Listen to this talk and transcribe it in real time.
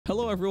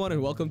Hello everyone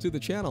and welcome to the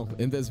channel.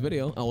 In this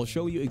video, I will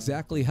show you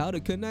exactly how to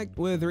connect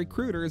with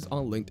recruiters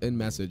on LinkedIn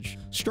Message.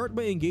 Start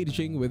by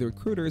engaging with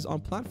recruiters on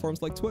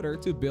platforms like Twitter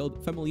to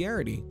build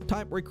familiarity.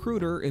 Type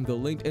recruiter in the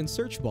LinkedIn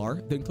search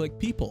bar, then click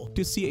people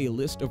to see a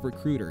list of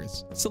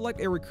recruiters. Select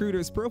a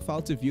recruiter's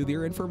profile to view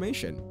their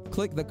information.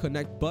 Click the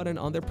connect button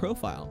on their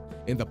profile.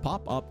 In the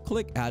pop-up,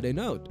 click add a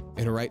note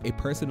and write a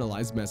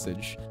personalized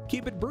message.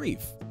 Keep it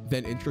brief.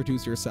 Then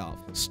introduce yourself.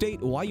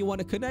 State why you want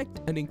to connect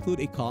and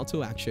include a call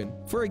to action.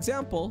 For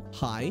example,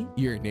 hi,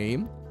 your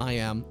name, I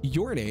am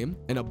your name,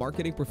 and a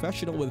marketing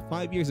professional with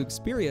 5 years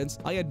experience.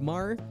 I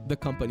admire the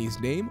company's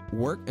name,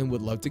 work, and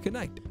would love to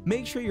connect.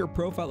 Make sure your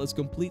profile is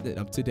complete and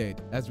up to date,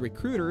 as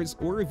recruiters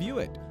will review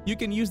it. You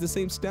can use the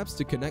same steps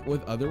to connect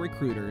with other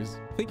recruiters.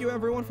 Thank you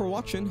everyone for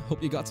watching.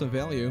 Hope you got some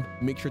value.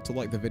 Make sure to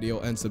like the video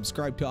and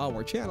subscribe to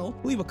our channel.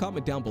 Leave a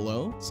comment down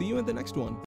below. See you in the next one.